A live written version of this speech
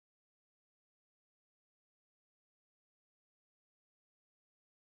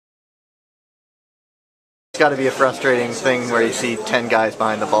got to be a frustrating thing where you see 10 guys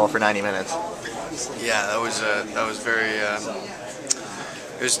behind the ball for 90 minutes. Yeah, that was very.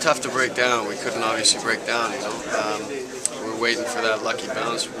 It was tough to break down. We couldn't obviously break down. We were waiting for that lucky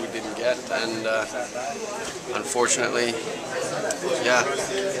bounce we didn't get, and unfortunately, yeah,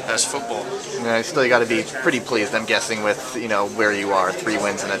 that's football. Yeah, still you got to be pretty pleased, I'm guessing, with where you are, 3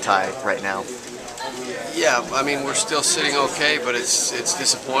 wins and a tie right now. Yeah, I mean we're still sitting okay, but it's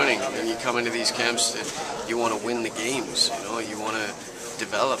disappointing. When you come into these camps, you want to win the games. You want to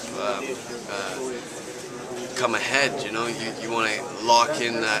develop, come ahead. You want to lock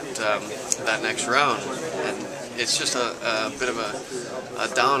in that next round, and it's just a bit of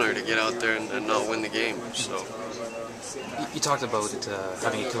a downer to get out there and not win the game. So. You talked about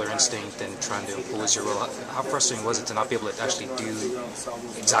having a killer instinct and trying to impose your will. How frustrating was it to not be able to actually do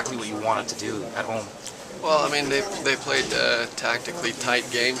exactly what you wanted to do at home? Well, I mean, they played a tactically tight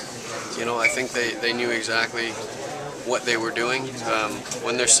game. I think they knew exactly what they were doing.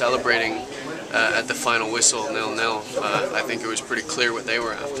 When they're celebrating at the final whistle, 0-0, I think it was pretty clear what they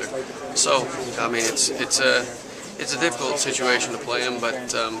were after. So, I mean, it's a difficult situation to play in,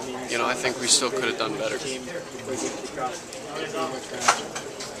 but I think we still could have done better.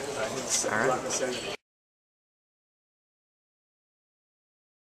 All right.